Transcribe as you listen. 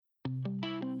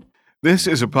This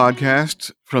is a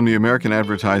podcast from the American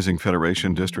Advertising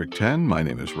Federation District 10. My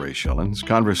name is Ray Schillens.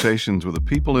 Conversations with the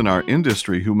people in our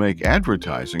industry who make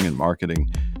advertising and marketing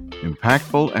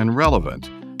impactful and relevant.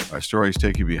 Our stories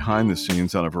take you behind the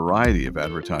scenes on a variety of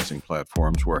advertising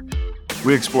platforms where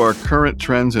we explore current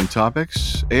trends and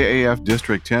topics. AAF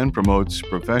District 10 promotes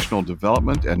professional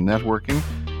development and networking,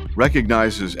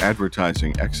 recognizes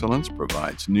advertising excellence,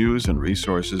 provides news and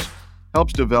resources,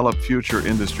 helps develop future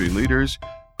industry leaders,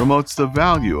 promotes the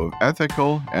value of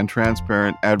ethical and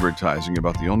transparent advertising.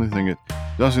 About the only thing it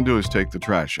doesn't do is take the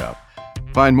trash out.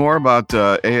 Find more about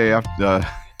AAF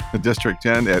District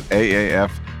 10 at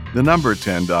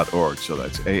aaf10.org. So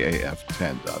that's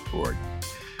aaf10.org.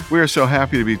 We are so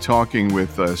happy to be talking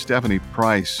with Stephanie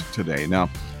Price today.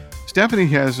 Now, Stephanie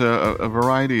has a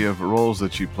variety of roles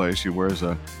that she plays. She wears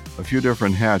a few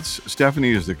different hats.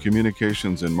 Stephanie is the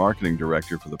Communications and Marketing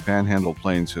Director for the Panhandle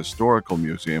Plains Historical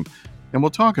Museum, and we'll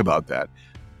talk about that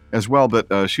as well.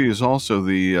 But she is also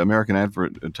the American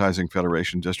Advertising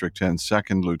Federation District 10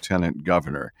 Second Lieutenant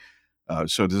Governor.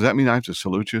 So does that mean I have to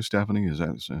salute you, Stephanie? Is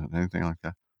that anything like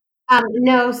that?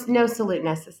 No salute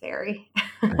necessary.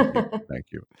 Thank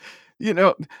you. You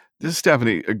know, this is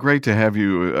Stephanie. Great to have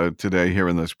you today here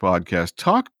in this podcast.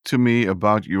 Talk to me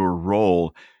about your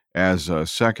role as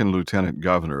Second Lieutenant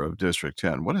Governor of District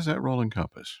 10. What does that role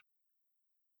encompass?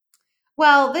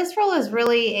 Well, this role is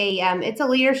really it's a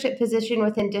leadership position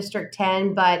within District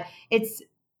 10, but it's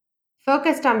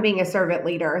focused on being a servant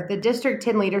leader. The District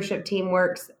 10 leadership team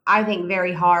works, I think,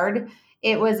 very hard.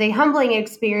 It was a humbling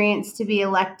experience to be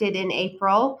elected in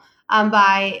April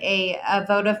by a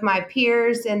vote of my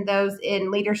peers and those in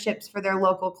leaderships for their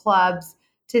local clubs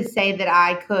to say that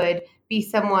I could be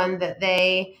someone that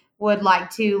they would like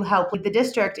to help with the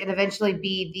district and eventually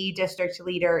be the district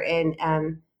leader in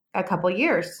a couple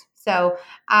years. So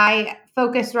I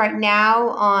focus right now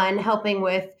on helping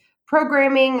with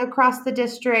programming across the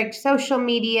district, social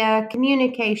media,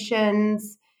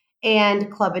 communications,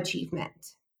 and club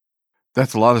achievement.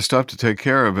 That's a lot of stuff to take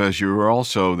care of, as you are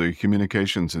also the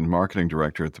Communications and Marketing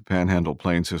Director at the Panhandle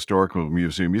Plains Historical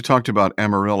Museum. You talked about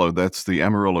Amarillo. That's the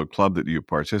Amarillo club that you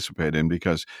participate in,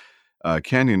 because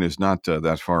Canyon is not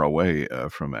that far away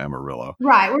from Amarillo.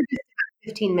 Right. We're just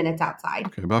 15 minutes outside.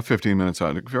 Okay, about 15 minutes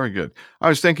out. Very good. I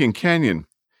was thinking Canyon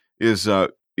is,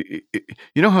 you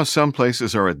know how some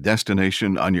places are a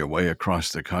destination on your way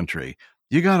across the country?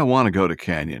 You got to want to go to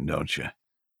Canyon, don't you?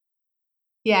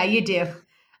 Yeah, you do.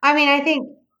 I mean, I think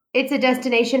it's a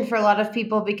destination for a lot of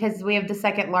people because we have the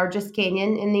second largest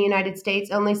canyon in the United States,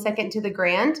 only second to the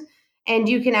Grand. And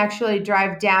you can actually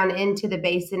drive down into the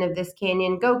basin of this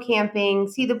canyon, go camping,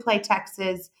 see the Play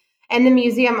Texas. And the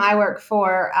museum I work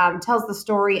for tells the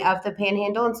story of the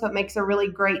Panhandle. And so it makes a really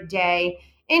great day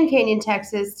in Canyon,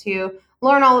 Texas to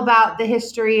learn all about the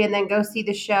history and then go see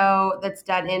the show that's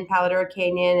done in Palo Duro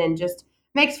Canyon, and just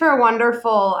makes for a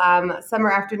wonderful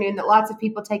summer afternoon that lots of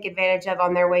people take advantage of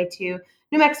on their way to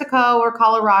New Mexico or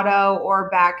Colorado or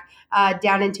back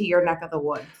down into your neck of the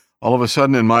woods. All of a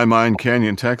sudden, in my mind,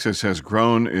 Canyon, Texas has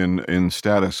grown in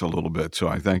status a little bit. So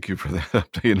I thank you for that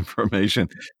updated information.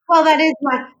 Well, that is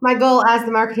my goal as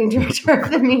the marketing director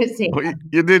of the museum. Well,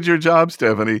 you did your job,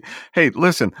 Stephanie. Hey,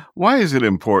 listen, why is it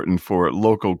important for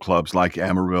local clubs like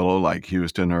Amarillo, like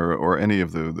Houston, or any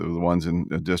of the ones in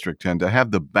District 10 to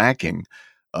have the backing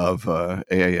of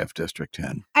AAF District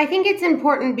 10? I think it's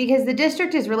important because the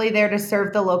district is really there to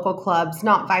serve the local clubs,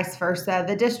 not vice versa.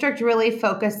 The district really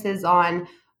focuses on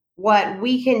what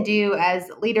we can do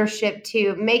as leadership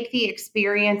to make the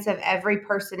experience of every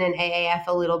person in AAF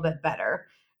a little bit better.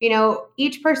 You know,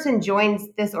 each person joins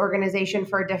this organization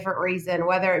for a different reason,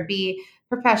 whether it be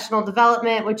professional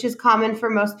development, which is common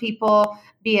for most people,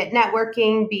 be it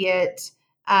networking, be it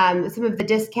some of the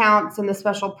discounts and the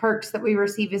special perks that we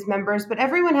receive as members, but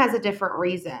everyone has a different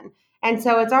reason. And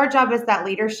so it's our job as that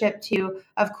leadership to,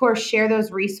 of course, share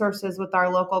those resources with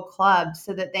our local clubs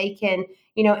so that they can,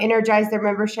 energize their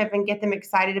membership and get them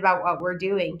excited about what we're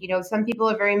doing. Some people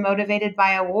are very motivated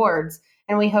by awards,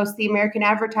 and we host the American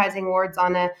Advertising Awards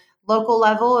on a local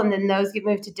level, and then those get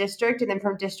moved to district, and then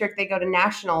from district they go to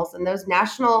nationals, and those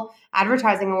national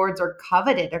advertising awards are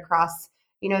coveted across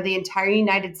the entire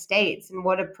United States, and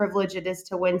what a privilege it is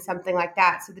to win something like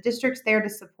that. So the district's there to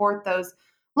support those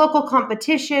local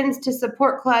competitions, to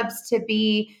support clubs to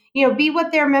be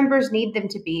what their members need them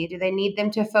to be. Do they need them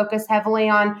to focus heavily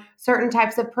on certain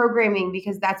types of programming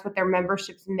because that's what their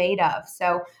membership's made of?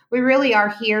 So we really are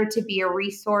here to be a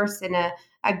resource and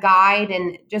a guide,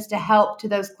 and just a help to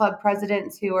those club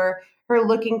presidents who are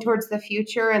looking towards the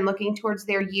future and looking towards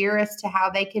their year as to how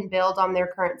they can build on their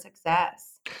current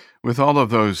success. With all of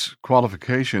those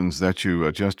qualifications that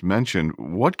you just mentioned,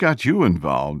 what got you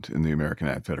involved in the American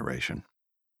Ad Federation?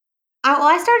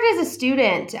 I started as a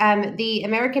student. The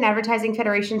American Advertising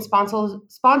Federation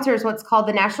sponsors what's called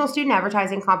the National Student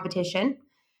Advertising Competition.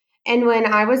 And when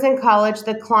I was in college,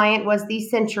 the client was the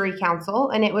Century Council,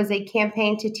 and it was a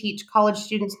campaign to teach college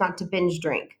students not to binge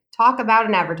drink. Talk about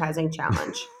an advertising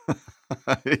challenge.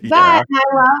 But Yeah.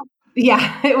 I love,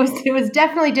 yeah, it was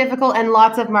definitely difficult and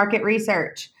lots of market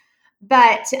research.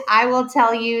 But I will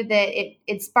tell you that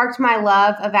it sparked my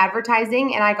love of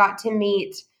advertising, and I got to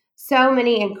meet so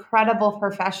many incredible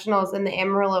professionals in the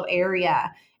Amarillo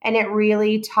area. And it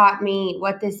really taught me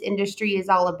what this industry is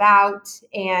all about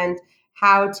and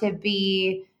how to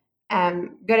be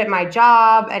good at my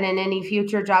job and in any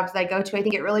future jobs that I go to. I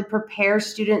think it really prepares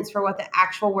students for what the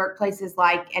actual workplace is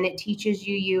like, and it teaches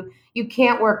you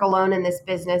can't work alone in this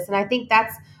business. And I think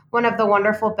that's one of the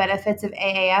wonderful benefits of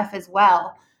AAF as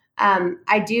well. um,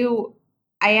 I do.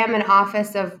 I am an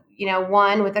office of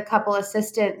one with a couple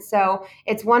assistants, so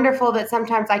it's wonderful that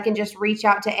sometimes I can just reach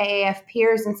out to AAF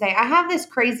peers and say, "I have this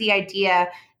crazy idea.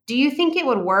 Do you think it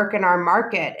would work in our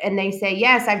market?" And they say,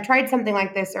 "Yes, I've tried something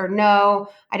like this," or "No,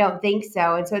 I don't think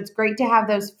so." And so it's great to have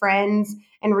those friends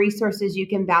and resources you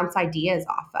can bounce ideas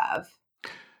off of.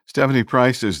 Stephanie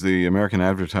Price is the American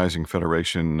Advertising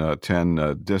Federation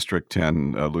 10 District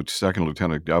 10 second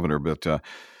lieutenant governor, but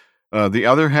the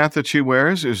other hat that she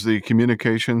wears is the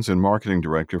communications and marketing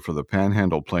director for the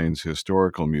Panhandle Plains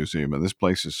Historical Museum, and this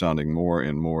place is sounding more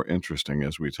and more interesting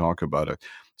as we talk about it.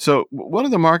 So, what are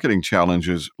the marketing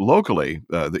challenges locally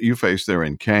that you face there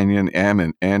in Canyon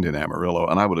and in Amarillo?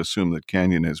 And I would assume that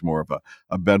Canyon is more of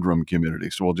a bedroom community,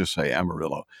 so we'll just say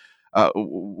Amarillo.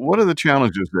 What are the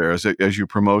challenges there as you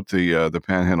promote the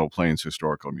Panhandle Plains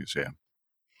Historical Museum?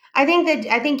 I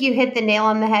think you hit the nail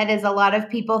on the head. As a lot of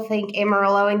people think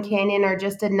Amarillo and Canyon are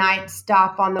just a night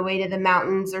stop on the way to the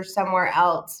mountains or somewhere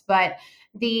else, but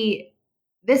the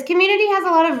this community has a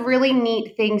lot of really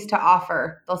neat things to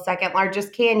offer. The second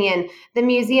largest canyon. The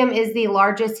museum is the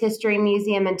largest history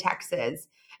museum in Texas.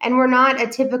 And we're not a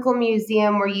typical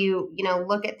museum where you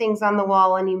look at things on the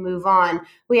wall and you move on.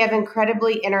 We have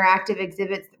incredibly interactive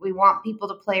exhibits that we want people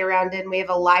to play around in. We have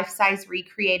a life-size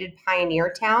recreated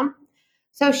Pioneer Town.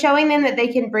 So showing them that they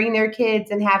can bring their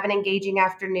kids and have an engaging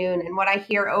afternoon. And what I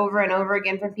hear over and over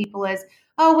again from people is,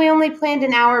 "Oh, we only planned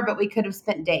an hour, but we could have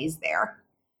spent days there."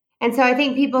 And so I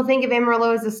think people think of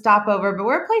Amarillo as a stopover, but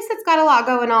we're a place that's got a lot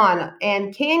going on.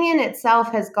 And Canyon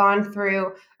itself has gone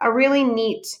through a really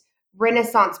neat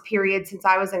renaissance period since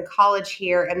I was in college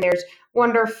here. And there's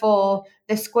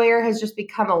the square has just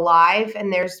become alive,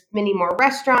 and there's many more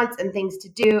restaurants and things to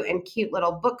do, and cute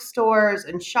little bookstores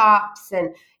and shops.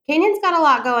 And Canyon's got a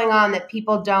lot going on that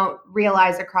people don't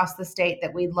realize across the state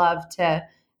that we'd love to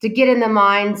get in the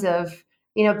minds of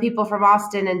people from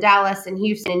Austin and Dallas and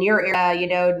Houston and your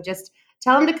area, just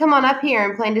tell them to come on up here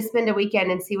and plan to spend a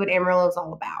weekend and see what Amarillo is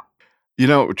all about.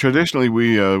 Traditionally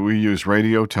we use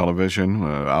radio, television,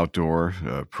 outdoor,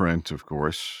 print, of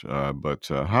course. But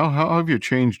how have you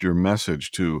changed your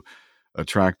message to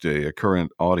attract a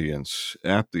current audience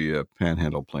at the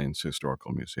Panhandle Plains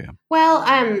Historical Museum? Well,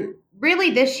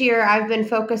 really this year I've been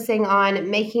focusing on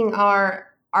making our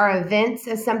events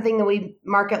as something that we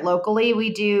market locally.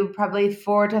 We do probably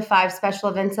 4 to 5 special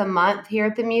events a month here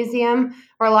at the museum.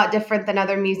 We're a lot different than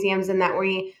other museums in that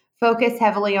we focus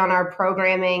heavily on our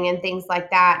programming and things like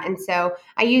that. And so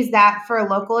I use that for a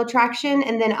local attraction.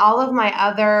 And then all of my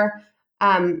other,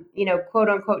 quote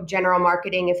unquote, general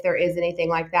marketing, if there is anything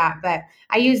like that. But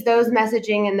I use those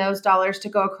messaging and those dollars to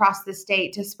go across the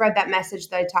state to spread that message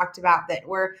that I talked about, that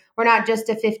we're not just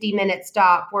a 50-minute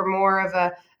stop. We're more of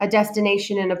a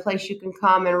destination and a place you can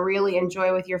come and really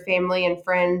enjoy with your family and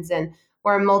friends. And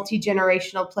we're a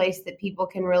multi-generational place that people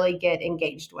can really get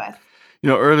engaged with.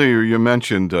 Earlier you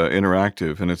mentioned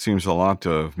interactive, and it seems a lot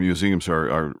of museums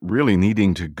are really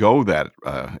needing to go that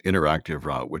interactive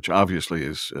route, which obviously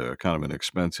is kind of an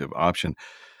expensive option.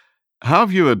 How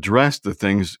have you addressed the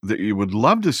things that you would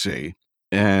love to see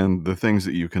and the things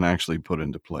that you can actually put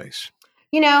into place?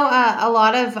 A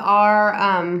lot of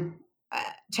our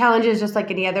challenges, just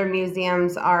like any other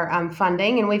museums, are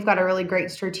funding. And we've got a really great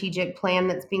strategic plan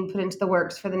that's being put into the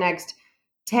works for the next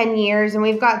 10 years. And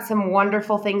we've got some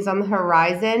wonderful things on the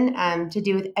horizon to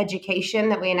do with education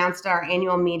that we announced at our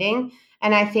annual meeting.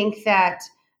 And I think that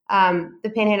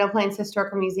the Panhandle Plains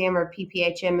Historical Museum, or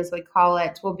PPHM as we call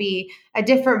it, will be a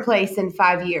different place in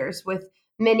 5 years with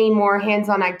many more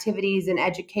hands-on activities and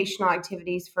educational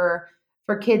activities for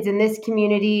kids in this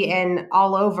community and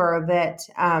all over that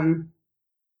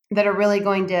that are really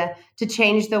going to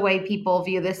change the way people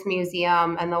view this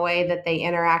museum and the way that they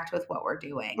interact with what we're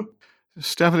doing.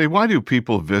 Stephanie, why do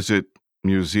people visit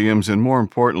museums? And more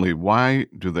importantly, why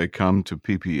do they come to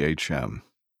PPHM?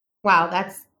 Wow,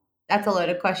 that's a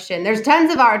loaded question. There's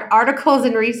tons of articles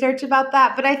and research about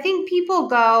that, but I think people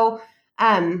go.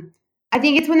 I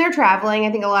think it's when they're traveling.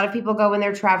 I think a lot of people go when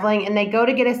they're traveling, and they go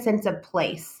to get a sense of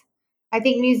place. I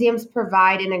think museums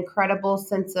provide an incredible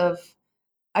sense of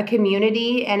a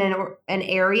community and an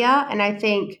area, and I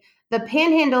think the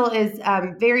Panhandle is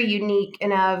very unique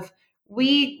in of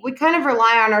we kind of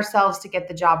rely on ourselves to get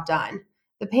the job done.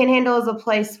 The Panhandle is a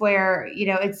place where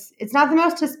it's not the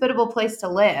most hospitable place to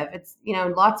live. It's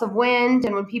lots of wind,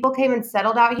 and when people came and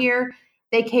settled out here,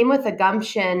 they came with a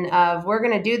gumption of we're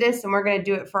going to do this and we're going to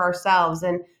do it for ourselves.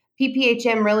 And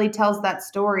PPHM really tells that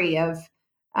story of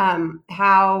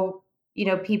how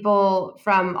people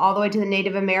from all the way to the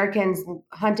Native Americans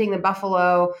hunting the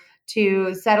buffalo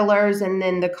to settlers and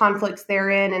then the conflicts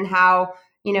therein and how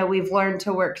we've learned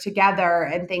to work together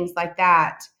and things like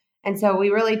that. And so we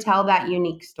really tell that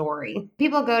unique story.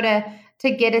 People go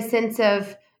to get a sense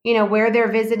of, where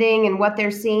they're visiting and what they're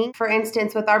seeing. For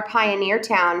instance, with our pioneer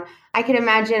town, I can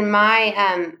imagine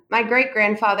my great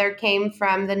grandfather came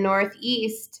from the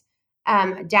Northeast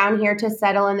down here to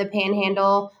settle in the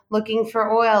Panhandle, looking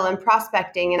for oil and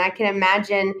prospecting. And I can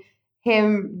imagine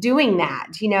him doing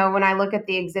that, when I look at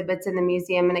the exhibits in the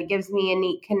museum, and it gives me a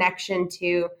neat connection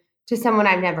to someone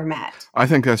I've never met. I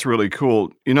think that's really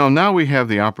cool. Now we have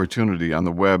the opportunity on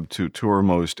the web to tour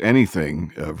most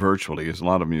anything virtually, as a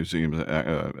lot of museums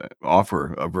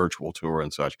offer a virtual tour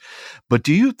and such. But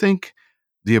do you think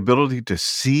the ability to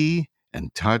see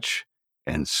and touch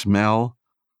and smell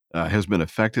has been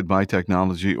affected by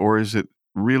technology, or is it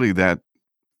really that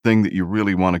thing that you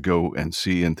really want to go and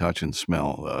see and touch and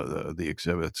smell the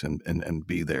exhibits and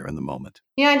be there in the moment?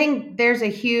 I think there's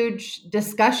a huge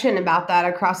discussion about that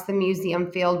across the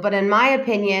museum field. But in my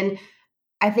opinion,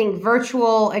 I think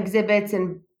virtual exhibits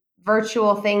and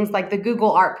virtual things like the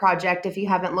Google Art Project, if you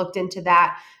haven't looked into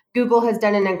that, Google has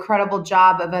done an incredible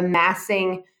job of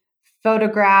amassing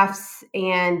photographs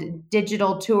and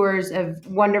digital tours of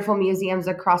wonderful museums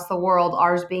across the world,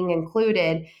 ours being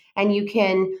included. And you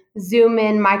can zoom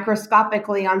in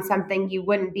microscopically on something you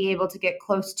wouldn't be able to get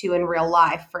close to in real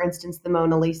life, for instance, the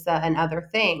Mona Lisa and other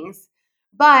things.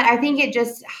 But I think it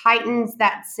just heightens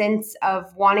that sense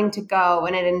of wanting to go,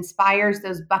 and it inspires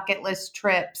those bucket list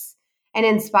trips and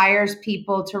inspires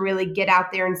people to really get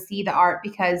out there and see the art,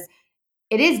 because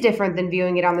it is different than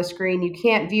viewing it on the screen. You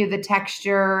can't view the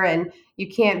texture and you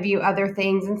can't view other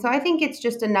things. And so I think it's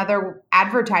just another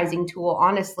advertising tool,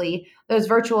 honestly. Those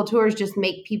virtual tours just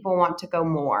make people want to go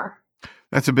more.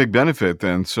 That's a big benefit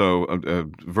then. So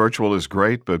virtual is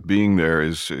great, but being there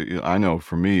is, I know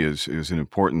for me, is an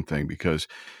important thing because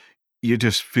you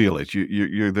just feel it.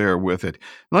 You're there with it.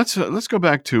 Let's go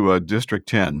back to District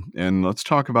 10 and let's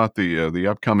talk about the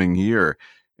upcoming year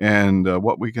and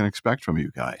what we can expect from you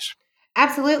guys.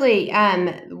 Absolutely.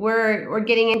 We're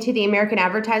getting into the American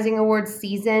Advertising Awards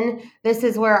season. This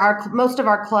is where most of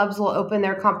our clubs will open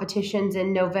their competitions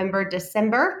in November,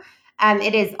 December.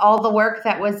 It is all the work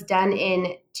that was done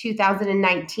in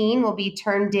 2019 will be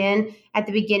turned in at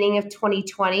the beginning of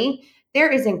 2020.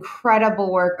 There is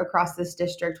incredible work across this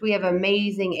district. We have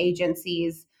amazing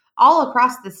agencies all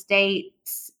across the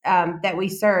states that we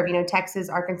serve, Texas,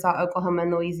 Arkansas, Oklahoma,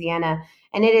 and Louisiana.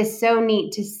 And it is so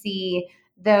neat to see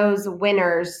those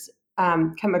winners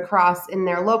come across in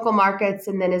their local markets.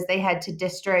 And then as they head to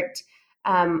district,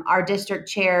 our district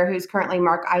chair, who's currently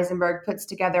Mark Eisenberg, puts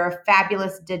together a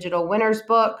fabulous digital winners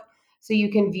book so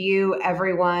you can view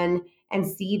everyone and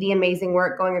see the amazing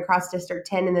work going across District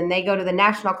 10. And then they go to the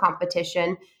national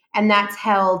competition, and that's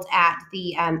held at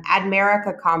the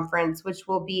Admerica Conference, which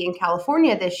will be in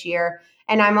California this year.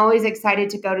 And I'm always excited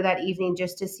to go to that evening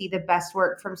just to see the best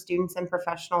work from students and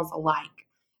professionals alike.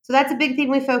 So that's a big thing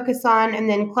we focus on. And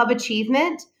then club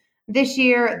achievement. This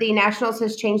year, the Nationals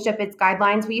has changed up its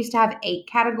guidelines. We used to have 8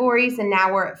 categories, and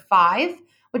now we're at 5,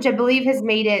 which I believe has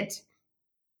made it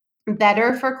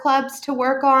better for clubs to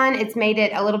work on. It's made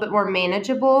it a little bit more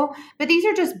manageable. But these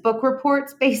are just book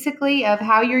reports, basically, of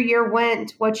how your year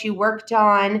went, what you worked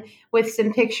on, with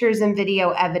some pictures and video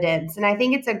evidence. And I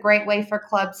think it's a great way for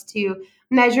clubs to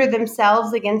measure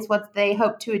themselves against what they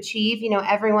hope to achieve.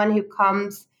 Everyone who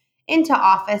comes into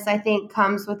office, I think,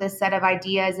 comes with a set of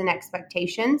ideas and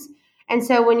expectations. And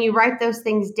so when you write those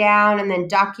things down and then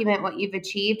document what you've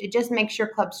achieved, it just makes your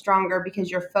club stronger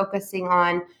because you're focusing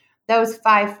on those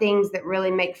 5 things that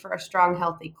really make for a strong,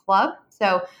 healthy club.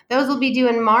 So those will be due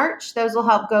in March. Those will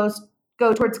help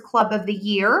go towards Club of the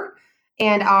Year.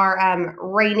 And our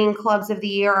reigning clubs of the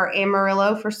year are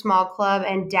Amarillo for small club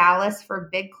and Dallas for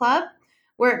big club.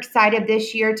 We're excited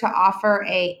this year to offer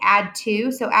a Add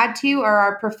 2. So Add 2 are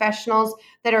our professionals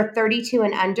that are 32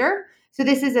 and under. So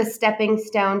this is a stepping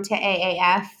stone to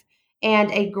AAF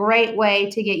and a great way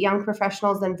to get young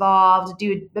professionals involved,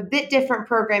 do a bit different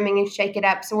programming and shake it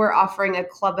up. So we're offering a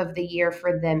club of the year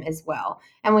for them as well.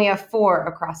 And we have 4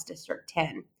 across District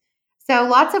 10. So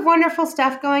lots of wonderful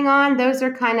stuff going on. Those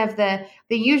are kind of the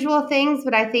usual things,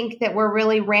 but I think that we're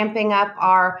really ramping up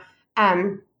our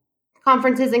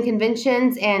conferences and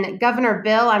conventions. And Governor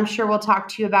Bill, I'm sure we'll talk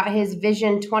to you about his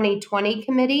Vision 2020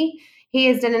 committee. He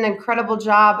has done an incredible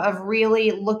job of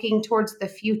really looking towards the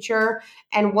future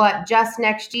and what just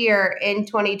next year in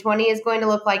 2020 is going to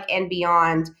look like and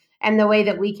beyond, and the way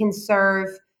that we can serve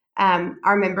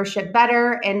our membership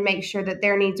better and make sure that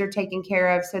their needs are taken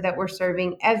care of so that we're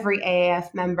serving every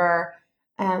AAF member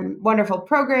wonderful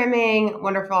programming,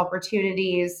 wonderful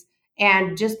opportunities,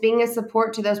 and just being a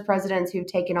support to those presidents who've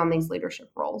taken on these leadership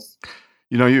roles.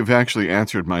 You've actually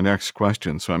answered my next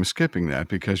question, so I'm skipping that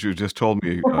because you just told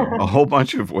me a whole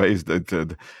bunch of ways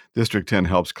that District 10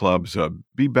 helps clubs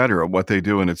be better at what they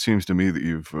do, and it seems to me that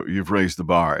you've raised the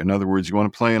bar. In other words, you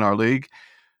want to play in our league?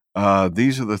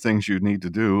 These are the things you need to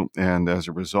do, and as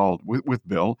a result, with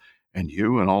Bill and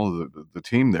you and all of the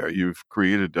team there, you've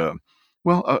created a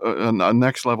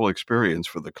next level experience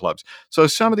for the clubs. So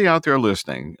somebody out there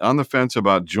listening on the fence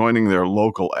about joining their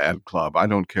local ad club, I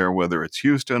don't care whether it's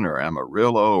Houston or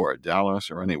Amarillo or Dallas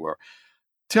or anywhere,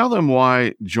 tell them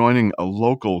why joining a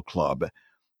local club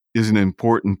is an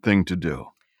important thing to do.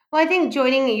 Well, I think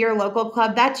joining your local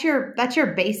club, that's your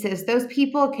basis. Those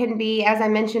people can be, as I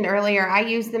mentioned earlier, I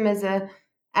use them as a,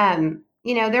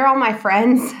 they're all my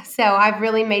friends. So I've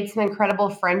really made some incredible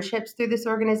friendships through this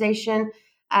organization.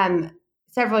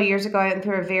 Several years ago, I went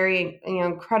through a very,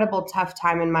 incredible tough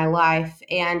time in my life.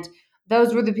 And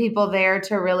those were the people there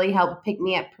to really help pick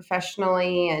me up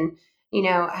professionally and,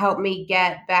 help me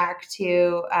get back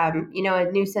to,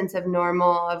 a new sense of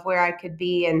normal of where I could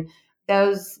be. And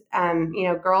those,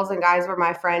 girls and guys were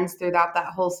my friends throughout that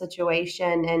whole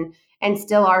situation and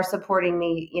still are supporting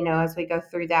me, as we go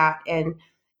through that. And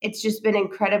it's just been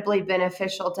incredibly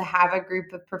beneficial to have a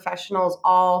group of professionals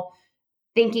all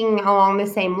thinking along the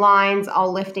same lines,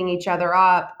 all lifting each other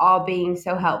up, all being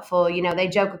so helpful. They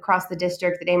joke across the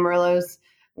district that Amarillo's,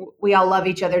 we all love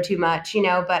each other too much,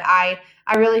 but I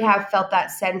really have felt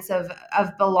that sense of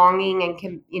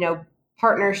belonging and,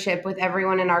 partnership with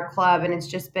everyone in our club. And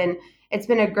it's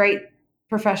been a great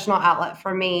professional outlet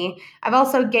for me. I've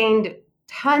also gained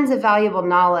tons of valuable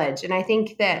knowledge. And I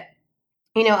think that,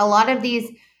 a lot of these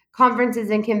conferences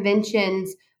and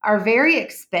conventions are very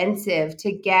expensive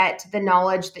to get the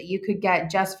knowledge that you could get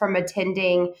just from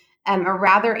attending a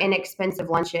rather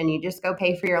inexpensive luncheon. You just go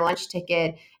pay for your lunch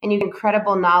ticket and you get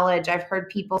incredible knowledge. I've heard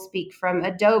people speak from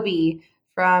Adobe,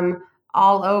 from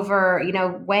all over,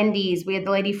 Wendy's. We had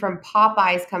the lady from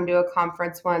Popeyes come to a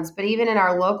conference once, but even in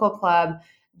our local club,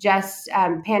 just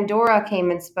Pandora came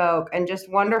and spoke, and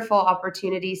just wonderful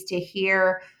opportunities to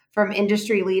hear from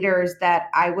industry leaders that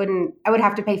I would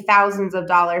have to pay thousands of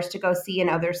dollars to go see in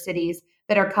other cities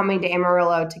that are coming to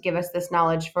Amarillo to give us this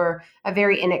knowledge for a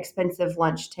very inexpensive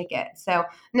lunch ticket. So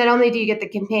not only do you get the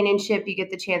companionship, you get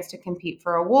the chance to compete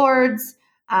for awards,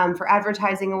 for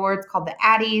advertising awards called the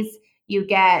Addies. You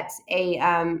get a,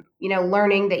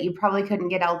 learning that you probably couldn't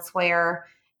get elsewhere.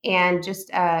 And just,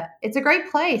 it's a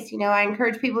great place. I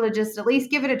encourage people to just at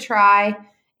least give it a try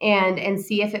and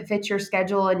see if it fits your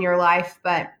schedule and your life.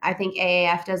 But I think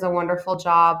AAF does a wonderful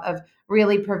job of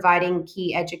really providing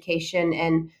key education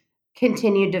and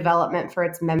continued development for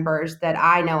its members that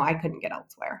I know I couldn't get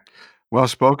elsewhere. Well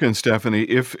spoken, Stephanie.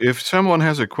 If someone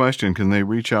has a question, can they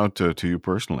reach out to you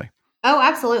personally? Oh,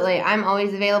 absolutely. I'm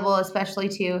always available, especially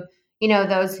to,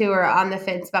 those who are on the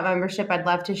fence about membership. I'd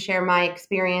love to share my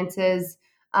experiences,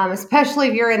 especially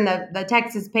if you're in the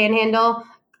Texas Panhandle.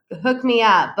 Hook me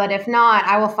up. But if not,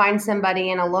 I will find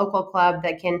somebody in a local club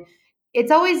that can.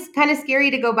 It's always kind of scary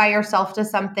to go by yourself to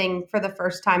something for the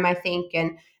first time, I think.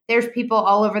 And there's people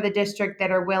all over the district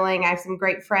that are willing. I have some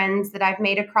great friends that I've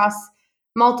made across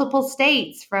multiple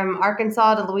states, from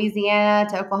Arkansas to Louisiana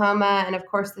to Oklahoma, and of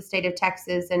course the state of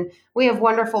Texas. And we have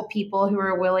wonderful people who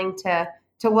are willing to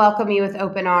welcome you with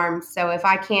open arms. So if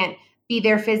I can't be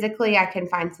there physically, I can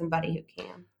find somebody who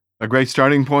can. A great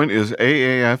starting point is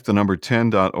AAF, the number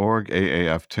 10.org.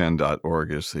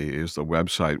 AAF10.org is the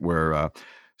website where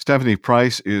Stephanie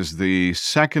Price is the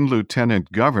second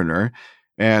lieutenant governor,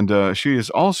 and she is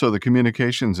also the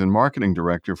communications and marketing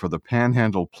director for the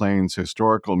Panhandle Plains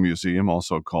Historical Museum,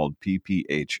 also called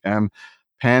PPHM,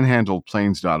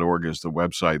 panhandleplains.org is the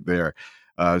website there.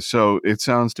 So it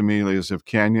sounds to me as if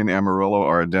Canyon, Amarillo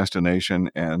are a destination,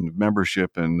 and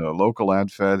membership in local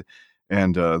AdFed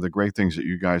and the great things that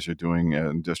you guys are doing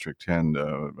in District 10.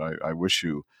 I wish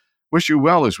you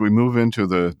well as we move into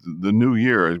the new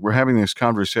year. We're having this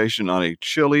conversation on a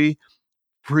chilly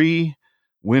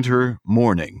pre-winter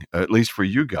morning, at least for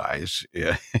you guys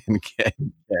in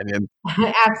Canyon.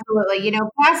 Absolutely.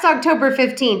 Past October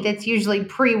 15th, it's usually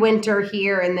pre-winter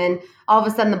here, and then all of a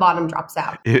sudden the bottom drops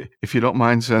out. If you don't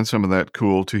mind, send some of that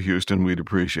cool to Houston. We'd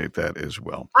appreciate that as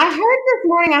well. I heard this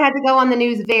morning, I had to go on the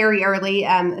news very early,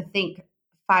 I think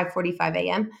 5:45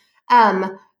 a.m.,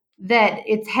 that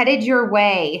it's headed your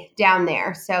way down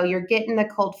there. So you're getting the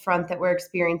cold front that we're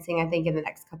experiencing, I think, in the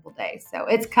next couple of days. So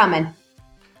it's coming.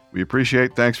 We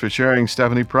appreciate. Thanks for sharing,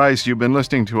 Stephanie Price. You've been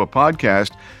listening to a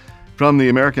podcast from the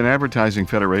American Advertising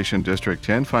Federation District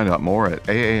 10. Find out more at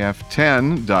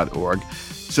aaf10.org.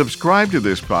 Subscribe to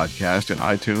this podcast in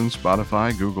iTunes,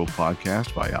 Spotify, Google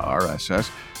Podcast via RSS,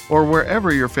 or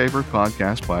wherever your favorite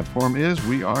podcast platform is.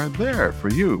 We are there for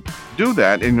you. Do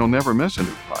that and you'll never miss a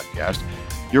new podcast.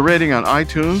 Your rating on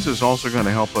iTunes is also going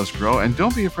to help us grow. And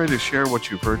don't be afraid to share what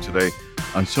you've heard today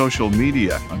on social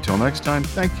media. Until next time,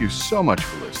 thank you so much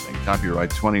for listening. Copyright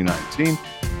 2019.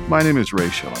 My name is Ray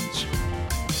Shillings.